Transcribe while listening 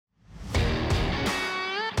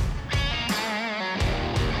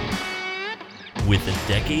With a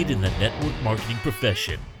decade in the network marketing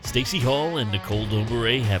profession, Stacy Hall and Nicole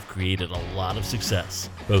Domeray have created a lot of success,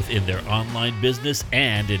 both in their online business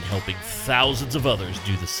and in helping thousands of others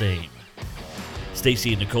do the same.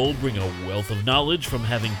 Stacy and Nicole bring a wealth of knowledge from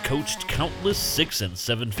having coached countless 6- and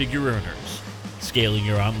 7-figure earners. Scaling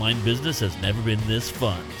your online business has never been this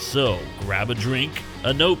fun, so grab a drink,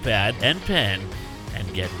 a notepad, and pen,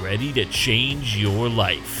 and get ready to change your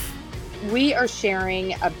life. We are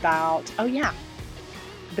sharing about,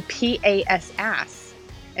 the P.A.S.S.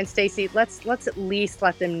 And Stacy, let's at least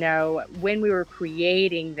let them know when we were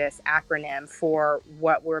creating this acronym for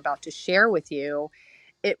what we're about to share with you.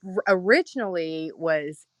 It originally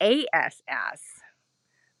was A.S.S.,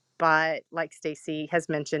 but like Stacy has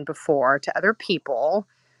mentioned before to other people,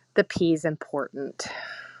 the P is important.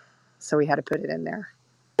 So we had to put it in there.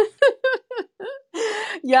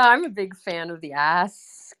 Yeah, I'm a big fan of the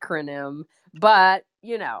acronym, but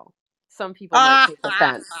some people might take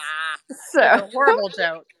offense. That's a horrible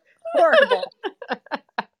joke. Horrible.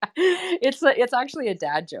 It's actually a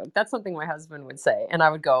dad joke. That's something my husband would say, and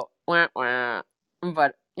I would go wah, wah.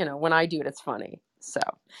 But when I do it, it's funny. So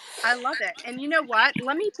I love it. And you know what?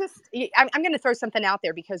 Let me I'm going to throw something out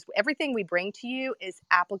there because everything we bring to you is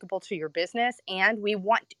applicable to your business and we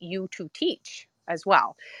want you to teach as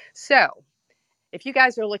well. So if you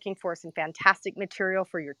guys are looking for some fantastic material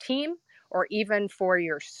for your team or even for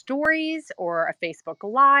your stories or a Facebook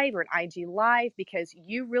Live or an IG Live, because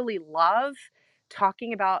you really love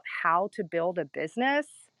talking about how to build a business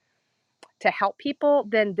to help people,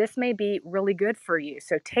 then this may be really good for you.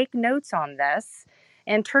 So take notes on this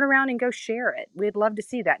and turn around and go share it. We'd love to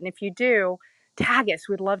see that. And if you do, tag us.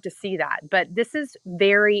 We'd love to see that. But this is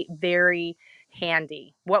very, very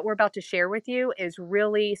handy. What we're about to share with you is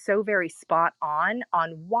really so very spot on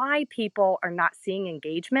why people are not seeing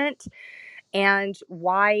engagement and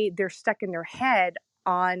why they're stuck in their head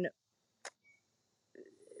on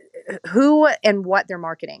who and what they're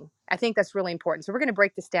marketing. I think that's really important. So we're going to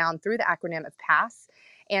break this down through the acronym of P.A.S.S,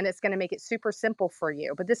 and it's going to make it super simple for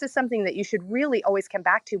you. But this is something that you should really always come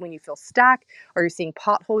back to when you feel stuck or you're seeing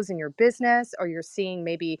potholes in your business or you're seeing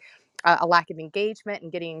maybe a lack of engagement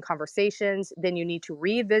and getting in conversations. Then you need to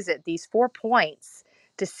revisit these 4 points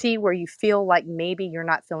to see where you feel like maybe you're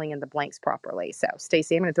not filling in the blanks properly. So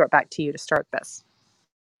Stacy, I'm going to throw it back to you to start this.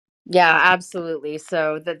 yeah, absolutely.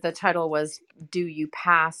 So the title was "Do You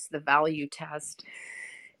Pass the Value Test?"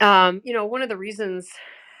 One of the reasons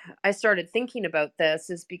I started thinking about this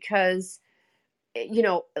is because you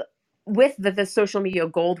know, with the social media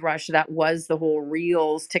gold rush that was the whole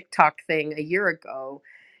Reels TikTok thing a year ago,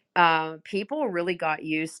 people really got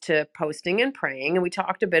used to posting and praying. And we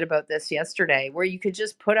talked a bit about this yesterday, where you could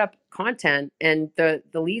just put up content and the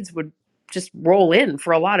leads would just roll in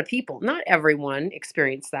for a lot of people. Not everyone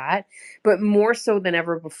experienced that, but more so than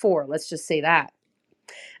ever before. Let's just say that.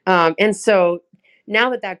 And so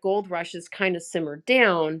now that gold rush is kind of simmered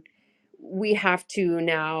down, we have to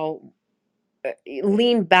now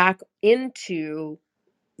lean back into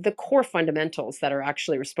the core fundamentals that are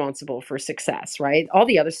actually responsible for success, right? All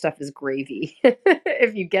the other stuff is gravy.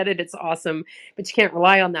 If you get it, it's awesome, but you can't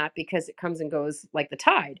rely on that because it comes and goes like the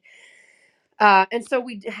tide. And so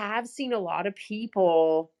we have seen a lot of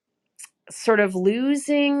people sort of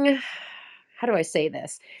losing, how do I say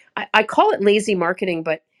this? I call it lazy marketing,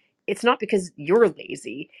 but it's not because you're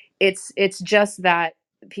lazy. It's just that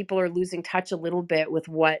people are losing touch a little bit with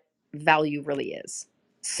what value really is.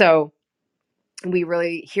 So we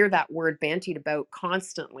really hear that word bantied about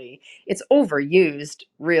constantly. It's overused,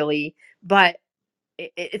 really, but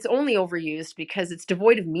it's only overused because it's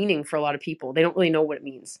devoid of meaning for a lot of people. They don't really know what it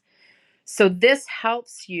means. So this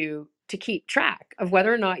helps you to keep track of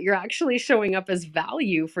whether or not you're actually showing up as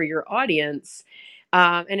value for your audience.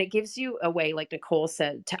 And it gives you a way, like Nicole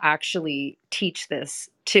said, to actually teach this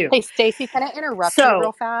too. Hey, Stacy, can I interrupt you real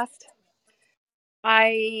So fast?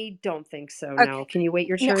 I don't think so. No. Okay. Can you wait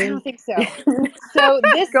your No, I turn? don't think so. So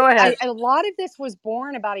Go ahead. a lot of this was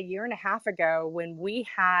born about a year and a half ago when we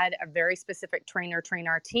had a very specific trainer train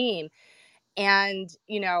our team. And,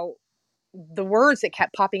 the words that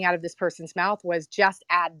kept popping out of this person's mouth was just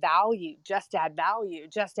add value, just add value,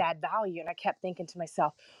 just add value. And I kept thinking to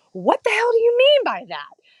myself, what the hell do you mean by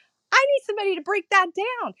that? I need somebody to break that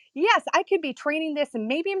down. Yes, I could be training this and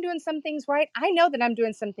maybe I'm doing some things right. I know that I'm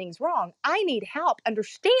doing some things wrong. I need help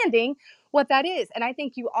understanding what that is. And I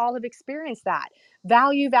think you all have experienced that.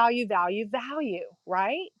 Value, value, value, value,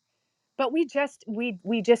 right? But we just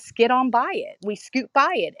skid on by it. We scoot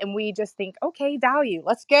by it and we just think, okay, value,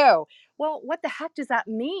 let's go. Well, what the heck does that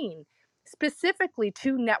mean? specifically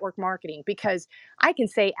to network marketing, because I can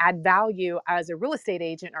say add value as a real estate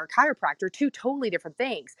agent or a chiropractor, two totally different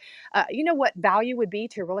things. You know what value would be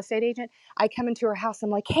to a real estate agent? I come into her house, I'm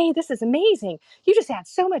like, hey, this is amazing. You just add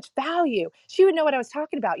so much value. She would know what I was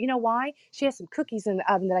talking about. You know why? She has some cookies in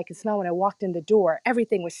the oven that I could smell when I walked in the door.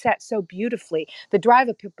 Everything was set so beautifully. The drive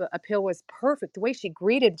appeal was perfect. The way she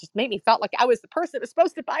greeted just made me felt like I was the person that was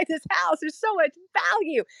supposed to buy this house. There's so much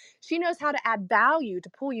value. She knows how to add value to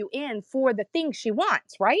pull you in for the thing she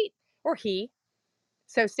wants, right? Or he.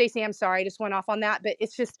 So Stacey, I'm sorry, I just went off on that, but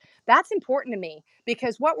it's just, that's important to me,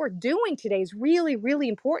 because what we're doing today is really, really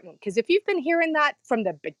important. Because if you've been hearing that from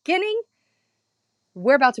the beginning,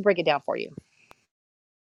 we're about to break it down for you.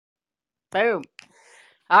 Boom.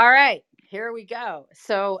 All right, here we go.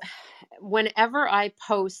 So whenever I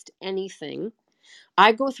post anything,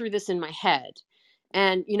 I go through this in my head.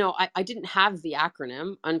 And, I didn't have the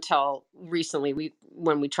acronym until recently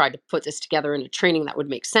when we tried to put this together in a training that would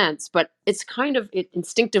make sense, but it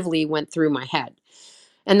instinctively went through my head.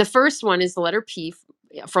 And the first one is the letter P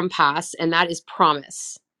from P.A.S.S, and that is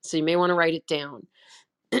promise. So you may want to write it down.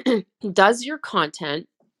 Does your content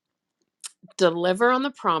deliver on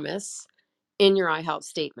the promise in your I help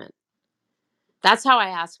statement? That's how I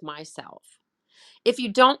ask myself. If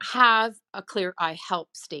you don't have a clear I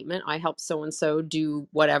help statement, I help so and so do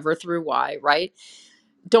whatever through Y, right?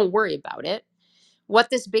 Don't worry about it.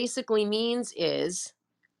 What this basically means is,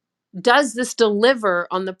 does this deliver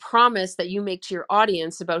on the promise that you make to your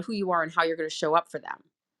audience about who you are and how you're going to show up for them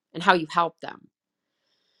and how you help them?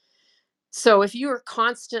 So if you are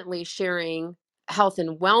constantly sharing health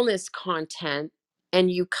and wellness content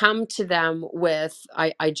and you come to them with,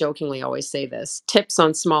 I jokingly always say this, tips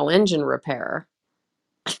on small engine repair.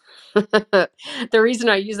 The reason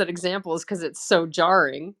I use that example is because it's so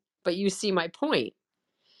jarring, but you see my point.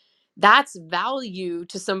 That's value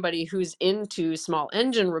to somebody who's into small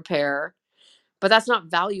engine repair, but that's not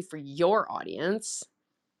value for your audience,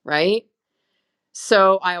 right?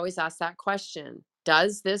 So I always ask that question.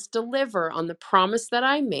 Does this deliver on the promise that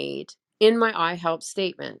I made in my I help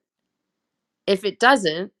statement? If it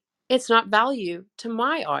doesn't, it's not value to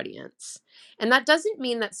my audience. And that doesn't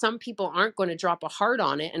mean that some people aren't going to drop a heart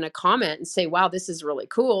on it and a comment and say, wow, this is really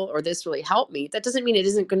cool, or this really helped me. That doesn't mean it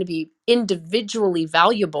isn't going to be individually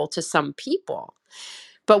valuable to some people.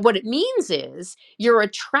 But what it means is you're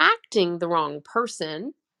attracting the wrong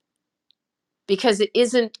person because it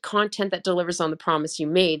isn't content that delivers on the promise you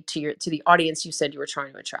made to the audience you said you were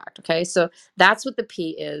trying to attract. Okay? So that's what the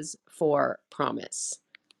P is for promise.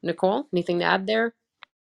 Nicole, anything to add there?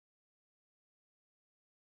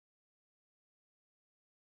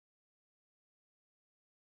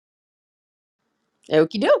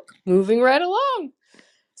 Okie doke. Moving right along.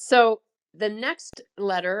 So the next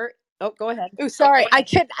letter. Oh, go ahead. Oh, sorry. I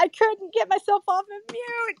couldn't get myself off of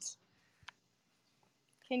mute.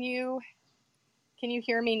 Can you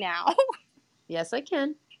hear me now? Yes, I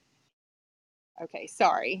can. Okay,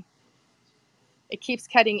 sorry. It keeps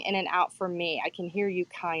cutting in and out for me. I can hear you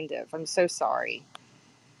kind of. I'm so sorry.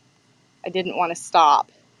 I didn't want to stop.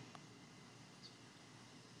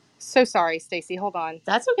 So sorry, Stacey. Hold on.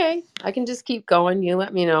 That's okay. I can just keep going. You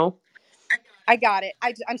let me know. I got it.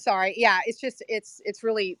 I'm sorry. Yeah, it's just it's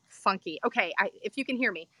really funky. Okay, if you can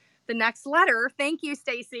hear me, the next letter. Thank you,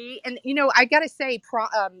 Stacy. And I gotta say,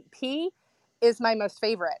 P is my most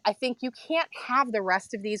favorite. I think you can't have the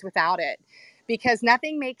rest of these without it, because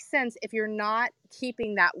nothing makes sense if you're not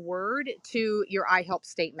keeping that word to your I help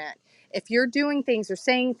statement. If you're doing things or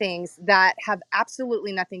saying things that have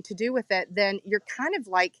absolutely nothing to do with it, then you're kind of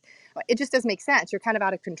like, it just doesn't make sense. You're kind of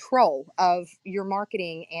out of control of your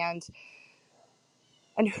marketing and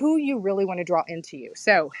who you really want to draw into you.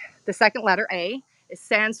 So the second letter, A, it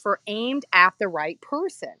stands for aimed at the right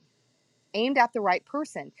person. Aimed at the right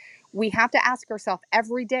person. We have to ask ourselves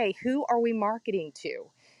every day, who are we marketing to?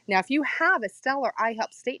 Now, if you have a stellar I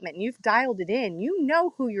help statement and you've dialed it in, you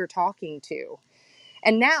know who you're talking to.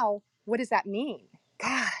 And now, what does that mean?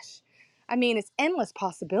 Gosh, I mean, it's endless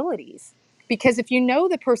possibilities. Because if you know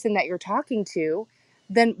the person that you're talking to,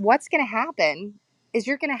 then what's going to happen is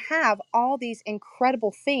you're going to have all these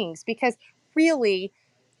incredible things, because really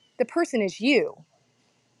the person is you,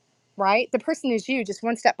 right? The person is you, just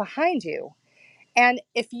one step behind you. And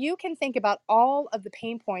if you can think about all of the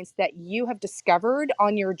pain points that you have discovered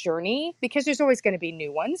on your journey, because there's always going to be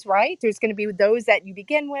new ones, right? There's going to be those that you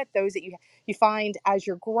begin with, those that you find as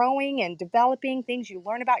you're growing and developing, things you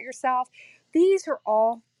learn about yourself. These are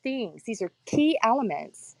all things. These are key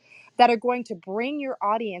elements that are going to bring your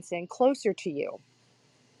audience in closer to you.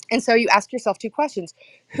 And so you ask yourself two questions.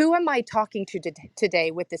 Who am I talking to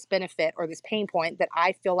today with this benefit or this pain point that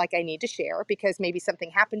I feel like I need to share because maybe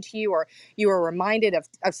something happened to you or you were reminded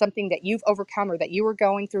of something that you've overcome or that you were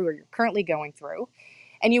going through or you're currently going through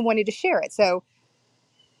and you wanted to share it. So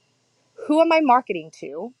who am I marketing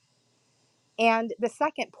to? And the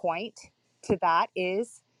second point to that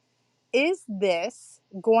is this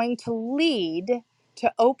going to lead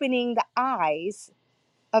to opening the eyes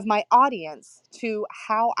of my audience to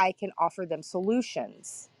how I can offer them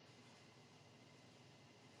solutions?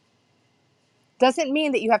 Doesn't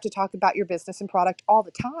mean that you have to talk about your business and product all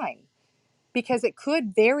the time, because it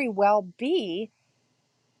could very well be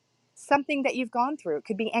something that you've gone through. It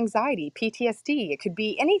could be anxiety, PTSD. It could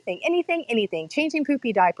be anything. Changing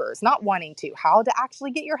poopy diapers, not wanting to, how to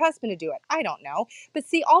actually get your husband to do it. I don't know. But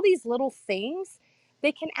see, all these little things,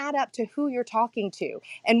 they can add up to who you're talking to.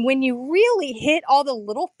 And when you really hit all the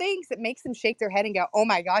little things, it makes them shake their head and go, oh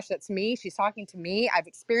my gosh, that's me. She's talking to me. I've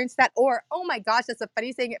experienced that. Or, oh my gosh, that's the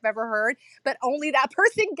funniest thing I've ever heard. But only that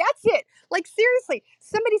person gets it. Like, seriously,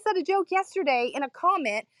 somebody said a joke yesterday in a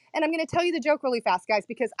comment, and I'm going to tell you the joke really fast, guys,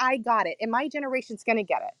 because I got it, and my generation's going to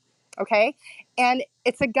get it. Okay? And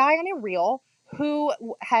it's a guy on a reel who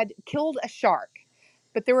had killed a shark,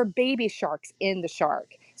 but there were baby sharks in the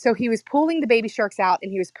shark. So he was pulling the baby sharks out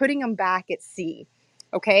and he was putting them back at sea.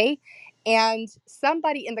 Okay? And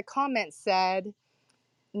somebody in the comments said,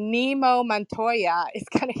 Nemo Montoya is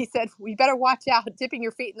gonna. He said, "We better watch out dipping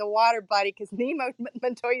your feet in the water, buddy, because Nemo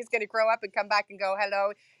Montoya is gonna grow up and come back and go,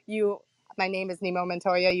 hello, you. My name is Nemo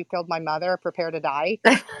Montoya. You killed my mother. Prepare to die."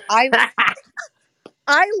 I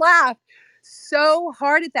I laughed so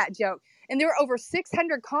hard at that joke, and there were over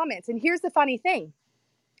 600 comments. And here's the funny thing: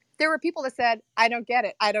 there were people that said, I don't get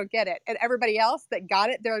it. I don't get it. And everybody else that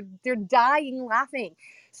got it, they're dying laughing.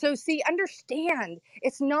 So see, understand,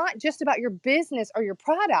 it's not just about your business or your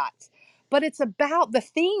product, but it's about the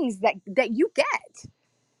things that you get.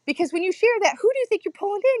 Because when you share that, who do you think you're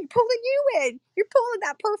pulling in? You're pulling you in. You're pulling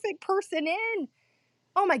that perfect person in.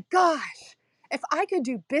 Oh my gosh. If I could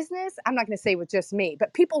do business, I'm not going to say with just me,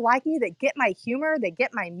 but people like me that get my humor, that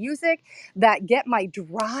get my music, that get my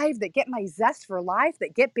drive, that get my zest for life,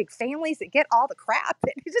 that get big families, that get all the crap,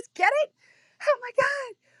 that you just get it. Oh my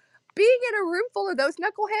God. Being in a room full of those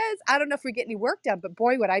knuckleheads, I don't know if we get any work done, but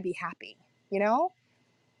boy, would I be happy, you know?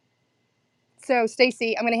 So,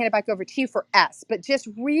 Stacy, I'm going to hand it back over to you for S, but just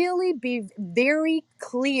really be very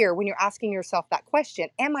clear when you're asking yourself that question.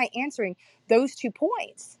 Am I answering those 2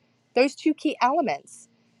 points, those 2 key elements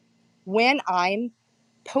when I'm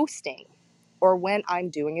posting or when I'm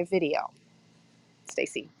doing a video?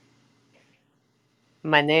 Stacy.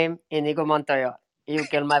 My name Inigo Montoya. You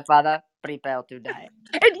kill my father, prepare to die.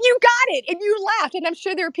 And you got it. And you laughed. And I'm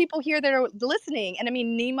sure there are people here that are listening. And I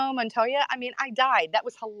mean, Nemo Montoya, I mean, I died. That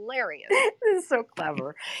was hilarious. This is so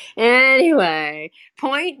clever. Anyway,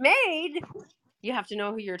 point made. You have to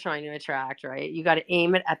know who you're trying to attract, right? You got to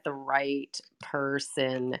aim it at the right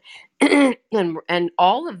person. and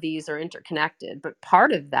all of these are interconnected, but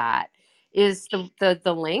part of that is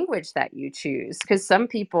the language that you choose, because some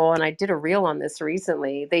people, and I did a reel on this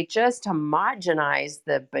recently, they just homogenize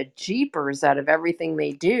the bejeepers out of everything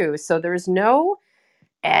they do, so there's no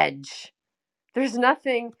edge, there's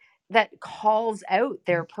nothing that calls out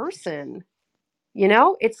their person.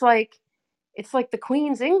 It's like the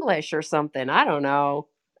Queen's English or something. I don't know.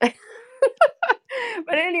 But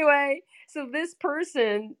anyway, so this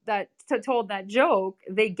person that told that joke,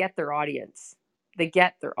 they get their audience. They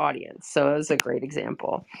get their audience. So it was a great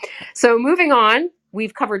example. So moving on,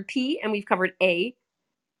 we've covered P and we've covered A.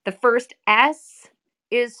 The first S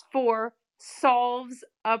is for solves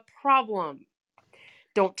a problem.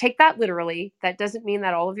 Don't take that literally. That doesn't mean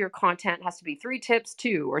that all of your content has to be 3 tips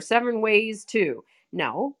to or 7 ways to.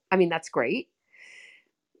 No, I mean, that's great.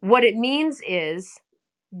 What it means is,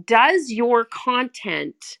 does your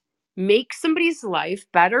content make somebody's life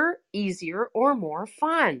better, easier, or more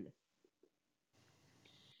fun?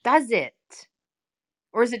 Does it?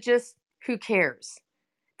 Or is it just who cares?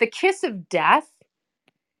 The kiss of death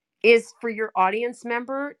is for your audience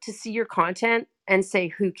member to see your content and say,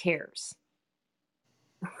 who cares?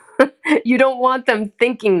 You don't want them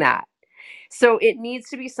thinking that. So it needs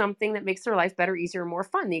to be something that makes their life better, easier, more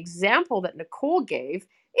fun. The example that Nicole gave,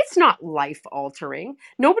 it's not life altering.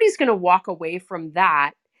 Nobody's going to walk away from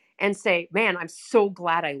that and say, man, I'm so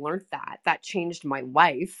glad I learned that. That changed my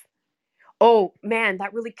life. Oh man,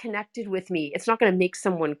 that really connected with me. It's not going to make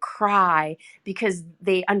someone cry because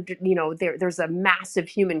there's a massive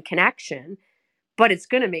human connection, but it's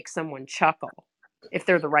going to make someone chuckle if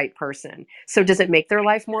they're the right person. So does it make their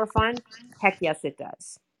life more fun? Heck yes, it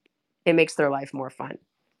does. It makes their life more fun.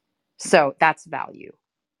 So that's value.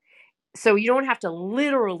 So you don't have to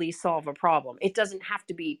literally solve a problem. It doesn't have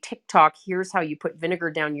to be TikTok, here's how you put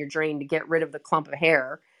vinegar down your drain to get rid of the clump of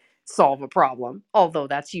hair, solve a problem, although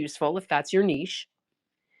that's useful if that's your niche.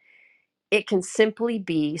 It can simply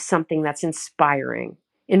be something that's inspiring,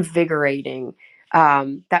 invigorating,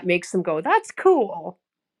 that makes them go, that's cool.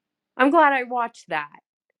 I'm glad I watched that.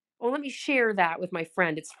 Well, let me share that with my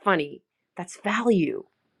friend. It's funny. That's value.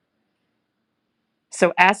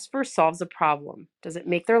 So S for solves a problem. Does it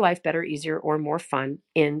make their life better, easier, or more fun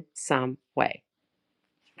in some way?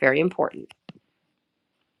 Very important.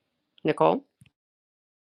 Nicole?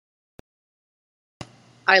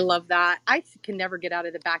 I love that. I can never get out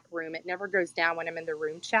of the back room. It never goes down when I'm in the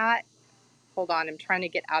room chat. Hold on, I'm trying to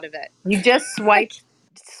get out of it. You just swipe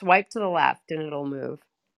to the left and it'll move.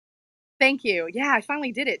 Thank you. Yeah, I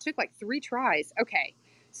finally did it. It took like 3 tries. Okay.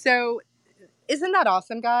 So, isn't that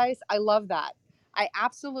awesome, guys? I love that. I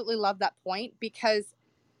absolutely love that point because,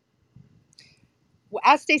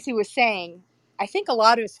 as Stacy was saying, I think a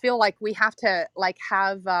lot of us feel like we have to like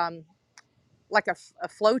have like a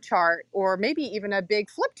flow chart or maybe even a big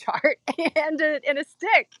flip chart and a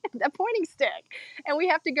stick, a pointing stick. And we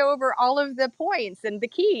have to go over all of the points and the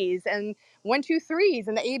keys and one, two, threes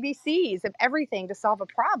and the ABCs of everything to solve a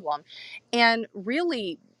problem. And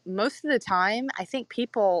really, most of the time, I think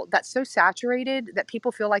people that's so saturated that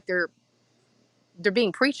people feel like they're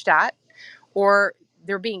being preached at or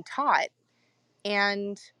they're being taught.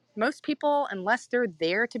 And most people, unless they're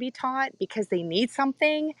there to be taught because they need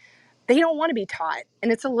something, they don't want to be taught.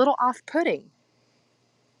 And it's a little off putting.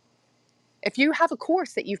 If you have a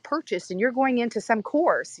course that you've purchased and you're going into some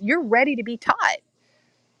course, you're ready to be taught.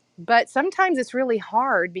 But sometimes it's really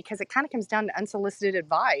hard because it kind of comes down to unsolicited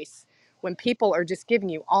advice when people are just giving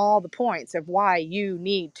you all the points of why you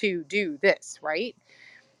need to do this, right?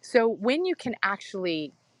 So when you can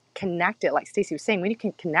actually connect it, like Stacey was saying, when you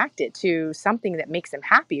can connect it to something that makes them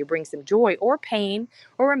happy or brings them joy or pain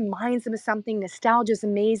or reminds them of something, nostalgia is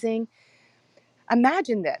amazing.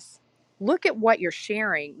 Imagine this. Look at what you're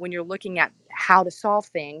sharing when you're looking at how to solve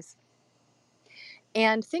things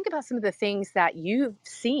and think about some of the things that you've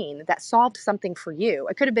seen that solved something for you.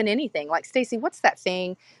 It could have been anything. Like Stacey, what's that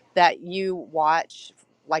thing that you watch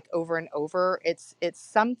like over and over? It's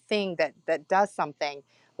something that does something.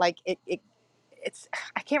 Like it's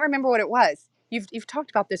I can't remember what it was. You've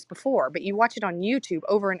talked about this before, but you watch it on YouTube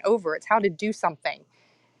over and over. It's how to do something.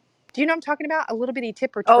 Do you know what I'm talking about? A little bitty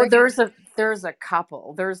tip or Oh, trick. there's a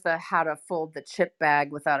couple. There's the how to fold the chip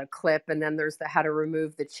bag without a clip, and then there's the how to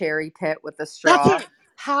remove the cherry pit with the That's straw. it.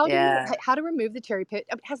 Yeah. How to remove the cherry pit?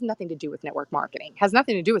 It has nothing to do with network marketing. Has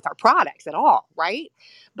nothing to do with our products at all, right?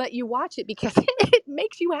 But you watch it because it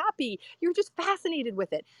makes you happy. You're just fascinated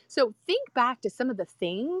with it. So think back to some of the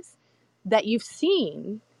things that you've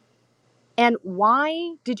seen and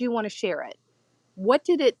why did you want to share it? What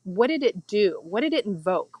did it do? What did it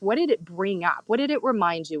invoke? What did it bring up? What did it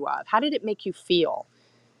remind you of? How did it make you feel?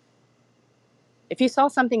 If you saw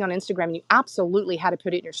something on Instagram and you absolutely had to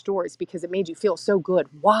put it in your stories because it made you feel so good,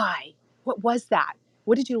 why? What was that?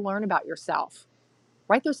 What did you learn about yourself?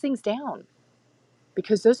 Write those things down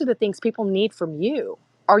because those are the things people need from you.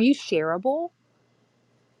 Are you shareable?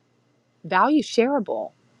 Value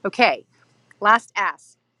shareable. Okay, last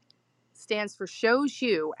S stands for shows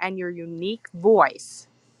you and your unique voice.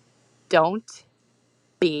 Don't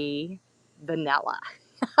be vanilla.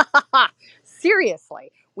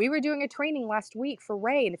 Seriously, we were doing a training last week for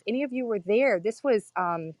Ray, and if any of you were there, this was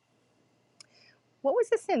what was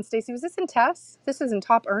this in, Stacey? Was this in Tess? This is in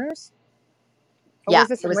Top Earners? Or Yeah, was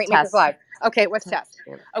this it in was Ratemakers Tess. Live? Okay, it was Tess, Tess.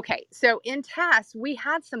 yeah. Okay, so in Tess, we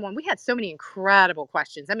had so many incredible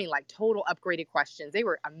questions. I mean, like total upgraded questions. They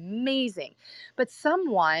were amazing. But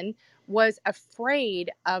someone was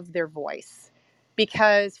afraid of their voice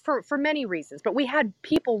because for many reasons. But we had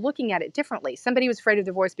people looking at it differently. Somebody was afraid of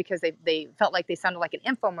their voice because they felt like they sounded like an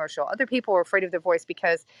infomercial. Other people were afraid of their voice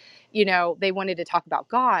because, they wanted to talk about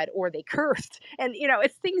God or they cursed. And,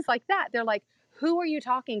 it's things like that. They're like, who are you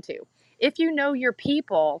talking to? If you know your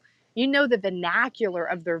people, you know the vernacular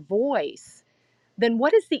of their voice, then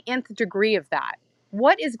what is the nth degree of that?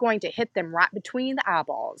 What is going to hit them right between the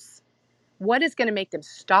eyeballs? What is going to make them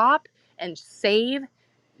stop and save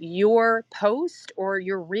your post or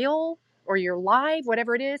your reel or your live,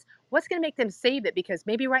 whatever it is? What's going to make them save it because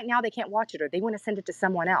maybe right now they can't watch it or they want to send it to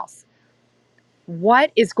someone else?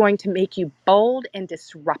 What is going to make you bold and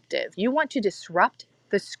disruptive? You want to disrupt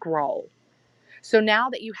the scroll. So now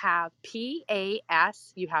that you have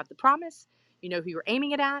P.A.S., you have the promise, you know who you're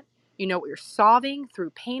aiming it at, you know what you're solving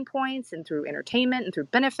through pain points and through entertainment and through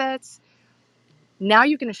benefits. Now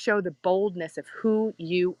you're going to show the boldness of who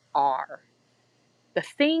you are. The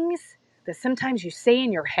things that sometimes you say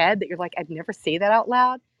in your head that you're like, I'd never say that out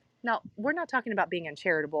loud. Now, we're not talking about being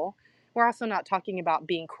uncharitable. We're also not talking about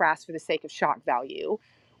being crass for the sake of shock value.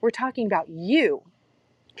 We're talking about you.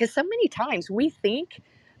 Because so many times we think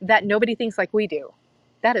that nobody thinks like we do.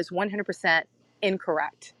 That is 100%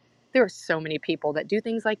 incorrect. There are so many people that do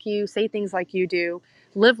things like you, say things like you do,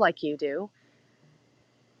 live like you do.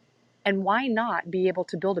 And why not be able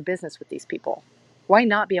to build a business with these people? Why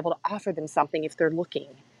not be able to offer them something if they're looking?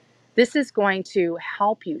 This is going to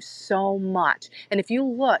help you so much. And if you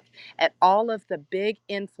look at all of the big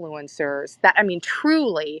influencers that, I mean,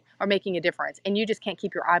 truly are making a difference, and you just can't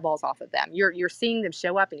keep your eyeballs off of them. You're seeing them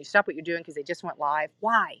show up and you stop what you're doing because they just went live.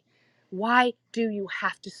 Why? Why do you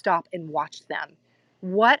have to stop and watch them?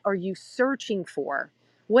 What are you searching for?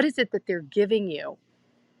 What is it that they're giving you?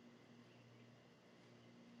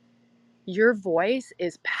 Your voice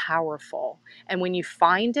is powerful. And when you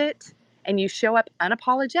find it and you show up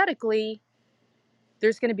unapologetically,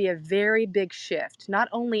 there's going to be a very big shift, not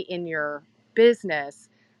only in your business,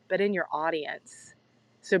 but in your audience.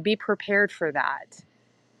 So be prepared for that.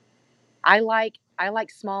 I like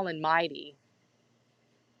small and mighty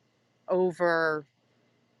over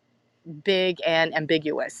big and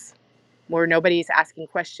ambiguous, where nobody's asking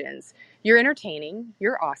questions. You're entertaining,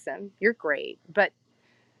 you're awesome, you're great, but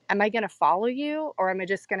am I going to follow you, or am I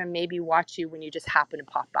just going to maybe watch you when you just happen to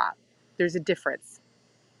pop up? There's a difference.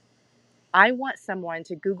 I want someone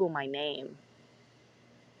to Google my name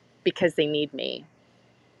because they need me.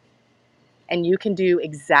 And you can do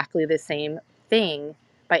exactly the same thing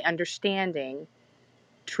by understanding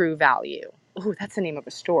true value. Oh, that's the name of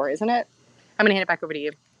a store, isn't it? I'm going to hand it back over to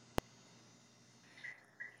you.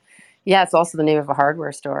 Yeah, it's also the name of a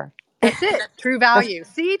hardware store. That's it. True value.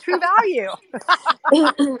 See, true value.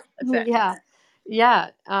 That's it. Yeah. Yeah.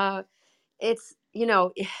 It's,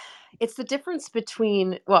 it's the difference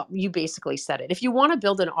between, well, you basically said it. If you want to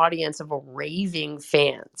build an audience of raving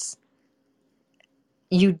fans,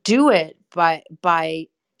 you do it by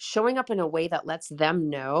showing up in a way that lets them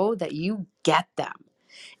know that you get them.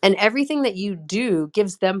 And everything that you do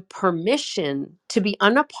gives them permission to be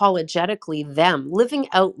unapologetically them, living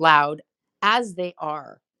out loud as they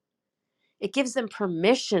are. It gives them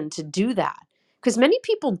permission to do that. Because many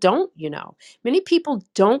people don't, many people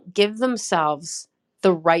don't give themselves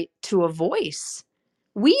the right to a voice.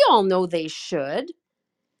 We all know they should.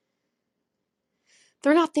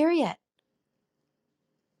 They're not there yet.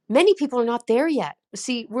 Many people are not there yet.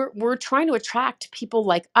 See, we're trying to attract people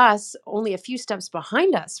like us, only a few steps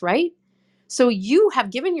behind us, right? So you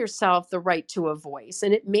have given yourself the right to a voice,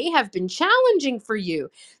 and it may have been challenging for you.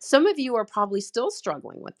 Some of you are probably still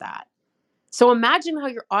struggling with that. So imagine how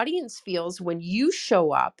your audience feels when you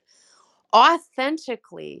show up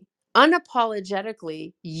authentically,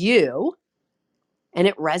 unapologetically you, and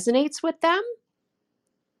it resonates with them.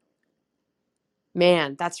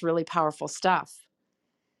 Man, that's really powerful stuff.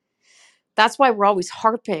 That's why we're always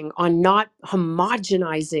harping on not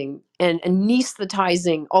homogenizing and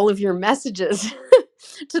anesthetizing all of your messages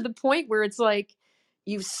to the point where it's like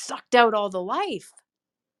you've sucked out all the life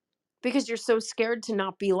because you're so scared to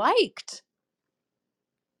not be liked.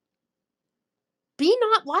 Be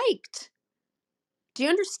not liked. Do you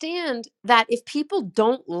understand that if people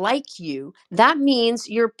don't like you, that means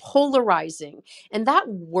you're polarizing? And that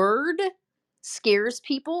word scares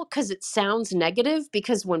people because it sounds negative,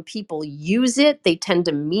 because when people use it, they tend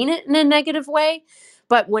to mean it in a negative way.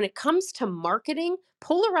 But when it comes to marketing,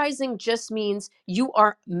 polarizing just means you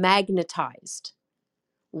are magnetized.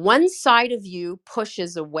 One side of you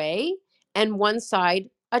pushes away and one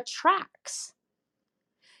side attracts.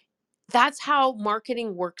 That's how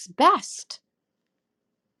marketing works best.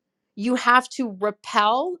 You have to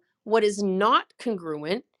repel what is not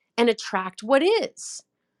congruent and attract what is.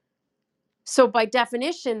 So, by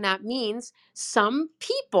definition, that means some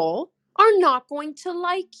people are not going to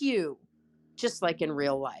like you, just like in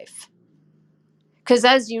real life. Because,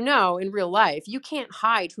 as you know, in real life, you can't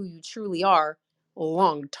hide who you truly are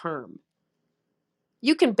long term.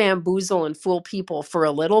 You can bamboozle and fool people for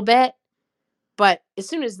a little bit, but as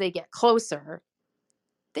soon as they get closer,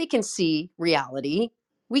 they can see reality.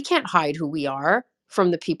 We can't hide who we are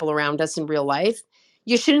from the people around us in real life.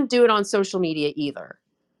 You shouldn't do it on social media either.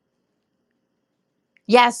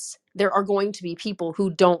 Yes, there are going to be people who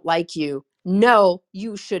don't like you. No,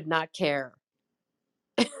 you should not care.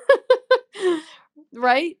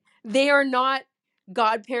 Right? They are not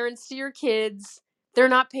godparents to your kids. They're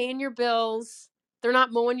not paying your bills. They're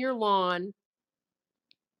not mowing your lawn.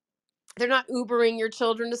 They're not Ubering your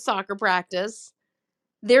children to soccer practice.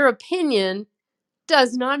 Their opinion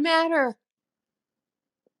does not matter.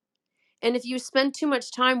 And if you spend too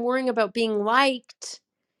much time worrying about being liked,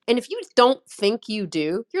 and if you don't think you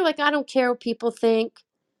do, you're like, I don't care what people think,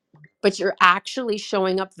 but you're actually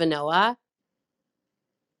showing up vanilla,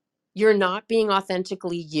 you're not being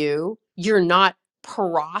authentically you, you're not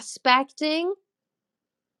prospecting,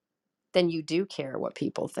 then you do care what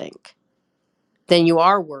people think. Then you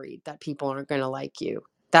are worried that people aren't going to like you.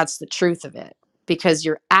 That's the truth of it, because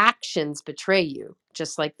your actions betray you,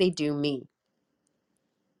 just like they do me.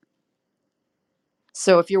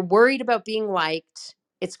 So if you're worried about being liked,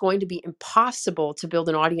 it's going to be impossible to build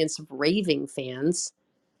an audience of raving fans.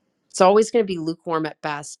 It's always going to be lukewarm at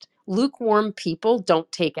best. Lukewarm people don't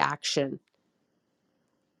take action.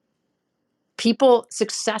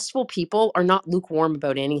 Successful people are not lukewarm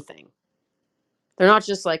about anything. They're not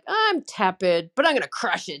just like, I'm tepid, but I'm going to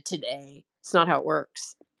crush it today. It's not how it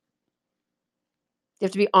works. You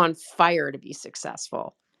have to be on fire to be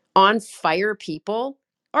successful. On fire people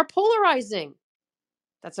are polarizing.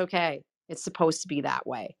 That's okay. It's supposed to be that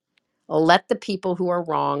way. Let the people who are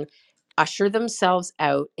wrong usher themselves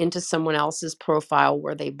out into someone else's profile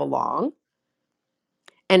where they belong,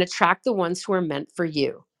 and attract the ones who are meant for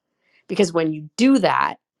you. Because when you do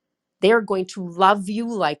that, they are going to love you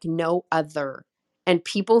like no other. And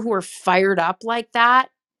people who are fired up like that,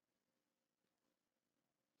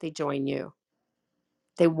 they join you.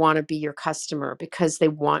 They want to be your customer because they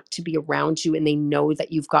want to be around you and they know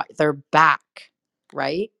that you've got their back,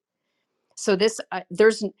 right? So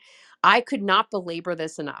I could not belabor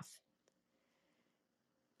this enough.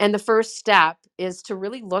 And the first step is to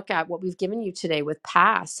really look at what we've given you today with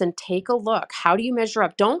P.A.S.S and take a look. How do you measure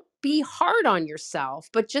up? Don't be hard on yourself,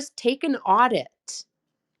 but just take an audit.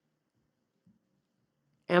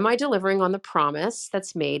 Am I delivering on the promise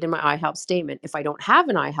that's made in my I help statement? If I don't have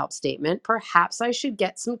an I help statement, perhaps I should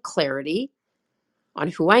get some clarity on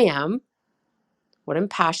who I am, what I'm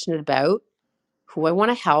passionate about, who I want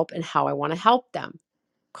to help, and how I want to help them.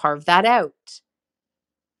 Carve that out.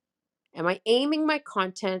 Am I aiming my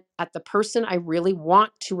content at the person I really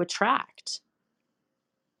want to attract?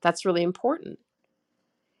 That's really important.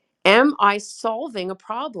 Am I solving a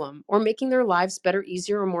problem or making their lives better,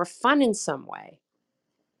 easier, or more fun in some way?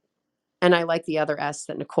 And I like the other S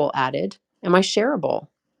that Nicole added. Am I shareable?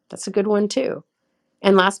 That's a good one too.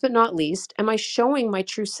 And last but not least, am I showing my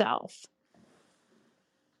true self?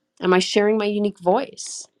 Am I sharing my unique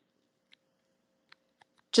voice?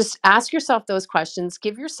 Just ask yourself those questions.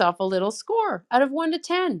 Give yourself a little score out of 1 to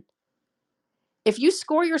 10. If you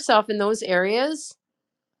score yourself in those areas,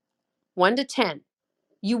 1 to 10,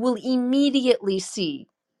 you will immediately see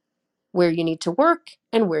where you need to work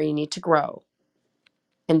and where you need to grow.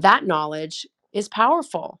 And that knowledge is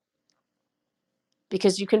powerful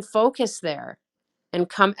because you can focus there and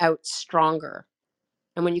come out stronger.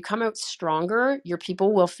 And when you come out stronger, your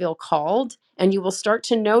people will feel called, and you will start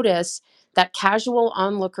to notice that casual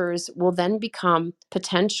onlookers will then become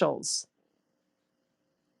potentials,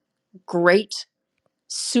 great,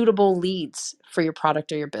 suitable leads for your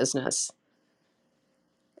product or your business.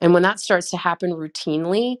 And when that starts to happen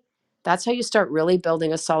routinely, that's how you start really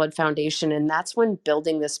building a solid foundation. And that's when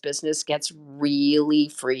building this business gets really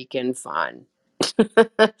freaking fun.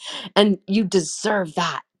 And you deserve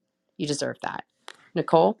that. You deserve that.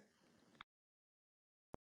 Nicole?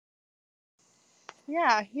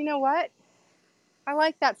 Yeah, you know what? I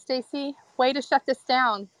like that, Stacy. Way to shut this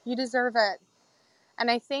down. You deserve it. And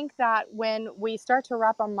I think that when we start to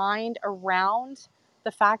wrap our mind around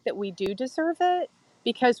the fact that we do deserve it,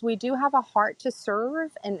 because we do have a heart to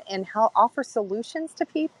serve and help offer solutions to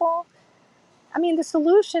people. I mean, the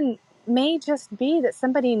solution may just be that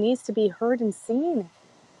somebody needs to be heard and seen.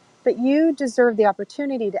 But you deserve the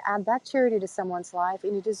opportunity to add that charity to someone's life,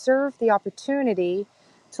 and you deserve the opportunity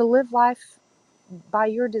to live life by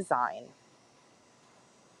your design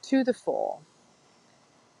to the full.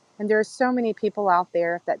 And there are so many people out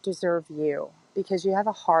there that deserve you because you have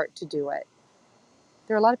a heart to do it.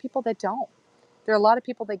 There are a lot of people that don't. There are a lot of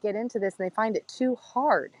people that get into this and they find it too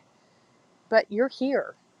hard. But you're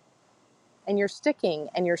here and you're sticking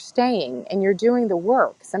and you're staying and you're doing the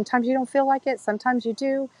work. Sometimes you don't feel like it. Sometimes you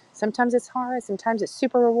do. Sometimes it's hard. Sometimes it's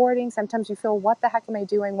super rewarding. Sometimes you feel, what the heck am I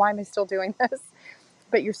doing? Why am I still doing this?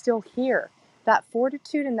 But you're still here. That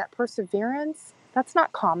fortitude and that perseverance, that's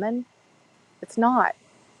not common. It's not.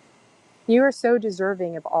 You are so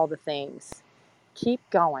deserving of all the things. Keep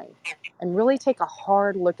going and really take a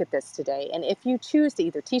hard look at this today. And if you choose to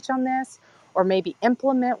either teach on this or maybe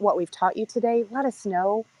implement what we've taught you today, let us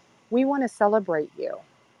know. We want to celebrate you.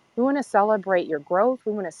 We want to celebrate your growth.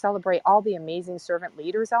 We want to celebrate all the amazing servant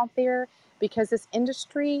leaders out there because this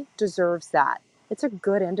industry deserves that. It's a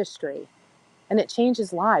good industry, and it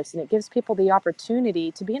changes lives, and it gives people the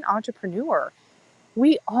opportunity to be an entrepreneur.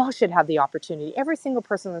 We all should have the opportunity. Every single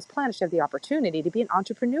person on this planet should have the opportunity to be an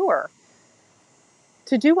entrepreneur,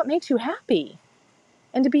 to do what makes you happy,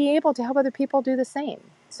 and to be able to help other people do the same.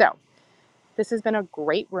 So, this has been a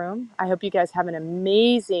great room. I hope you guys have an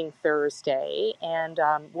amazing Thursday, and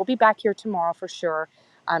we'll be back here tomorrow for sure,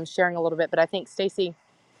 sharing a little bit. But I think, Stacy,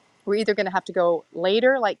 we're either going to have to go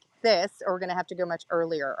later like this, or we're going to have to go much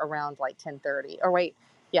earlier around like 10:30. Or wait,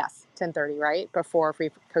 yes, 10:30, right? Before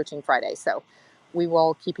Free Coaching Friday. So we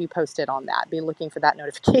will keep you posted on that. Be looking for that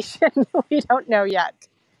notification. We don't know yet.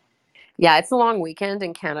 Yeah, it's a long weekend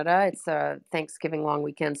in Canada. It's a Thanksgiving long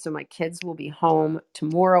weekend. So my kids will be home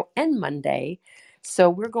tomorrow and Monday. So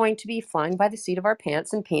we're going to be flying by the seat of our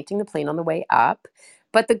pants and painting the plane on the way up.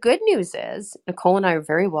 But the good news is, Nicole and I are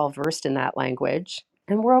very well versed in that language,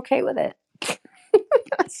 and we're okay with it.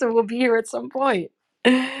 So we'll be here at some point.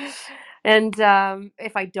 And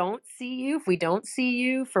if I don't see you, if we don't see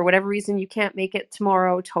you for whatever reason, you can't make it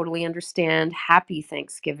tomorrow, totally understand. Happy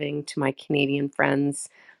Thanksgiving to my Canadian friends.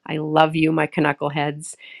 I love you, my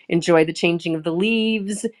knuckleheads. Enjoy the changing of the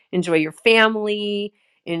leaves. Enjoy your family.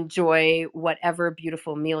 Enjoy whatever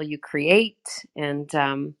beautiful meal you create. And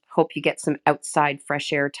hope you get some outside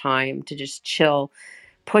fresh air time to just chill,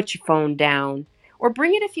 put your phone down, or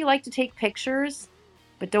bring it if you like to take pictures,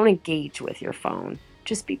 but don't engage with your phone.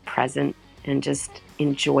 Just be present and just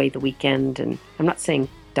enjoy the weekend. And I'm not saying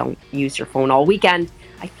don't use your phone all weekend.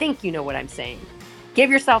 I think you know what I'm saying. Give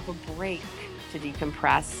yourself a break to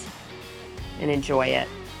decompress and enjoy it.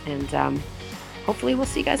 And hopefully we'll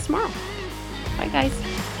see you guys tomorrow. Bye, guys.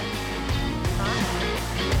 Bye.